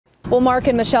Well, Mark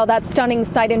and Michelle, that stunning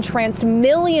sight entranced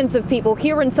millions of people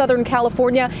here in Southern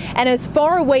California and as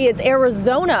far away as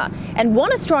Arizona. And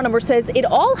one astronomer says it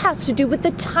all has to do with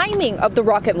the timing of the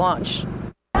rocket launch.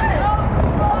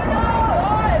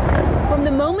 From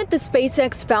the moment the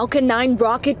SpaceX Falcon 9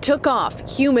 rocket took off,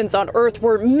 humans on Earth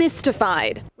were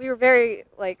mystified. We were very,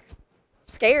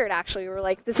 scared, actually. We were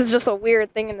like, this is just a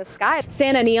weird thing in the sky.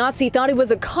 Santa Niazzi thought it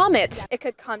was a comet. It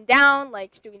could come down,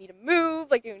 do we need to move?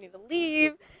 Do we need to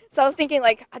leave? So I was thinking,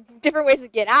 different ways to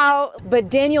get out. But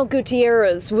Daniel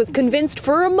Gutierrez was convinced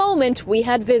for a moment we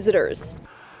had visitors.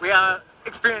 We are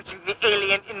experiencing the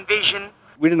alien invasion.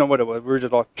 We didn't know what it was. We were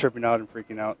just all tripping out and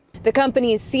freaking out. The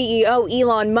company's CEO,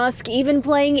 Elon Musk, even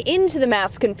playing into the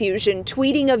mass confusion,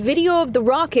 tweeting a video of the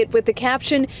rocket with the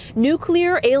caption,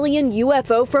 "Nuclear alien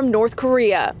UFO from North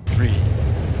Korea." 3,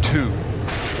 2,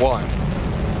 1.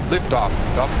 Liftoff,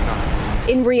 Falcon 9.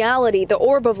 In reality, the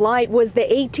orb of light was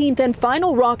the 18th and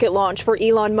final rocket launch for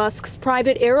Elon Musk's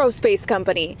private aerospace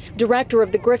company. Director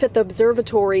of the Griffith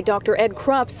Observatory, Dr. Ed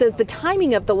Krupp, says the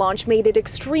timing of the launch made it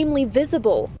extremely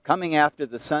visible. Coming after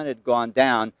the sun had gone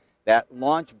down, that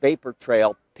launch vapor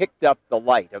trail picked up the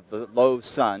light of the low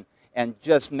sun and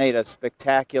just made a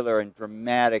spectacular and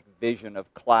dramatic vision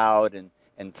of cloud and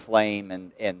flame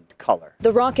and color.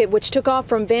 The rocket, which took off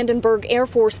from Vandenberg Air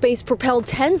Force Base, propelled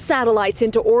 10 satellites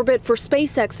into orbit for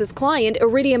SpaceX's client,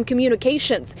 Iridium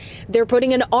Communications. They're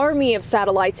putting an army of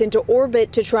satellites into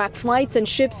orbit to track flights and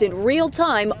ships in real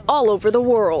time all over the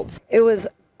world. It was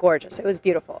gorgeous. It was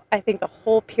beautiful. I think the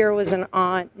whole pier was in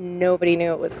awe. Nobody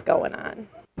knew what was going on.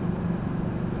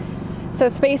 So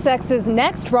SpaceX's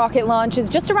next rocket launch is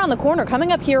just around the corner,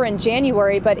 coming up here in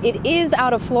January, but it is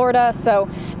out of Florida, so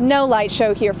no light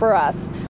show here for us.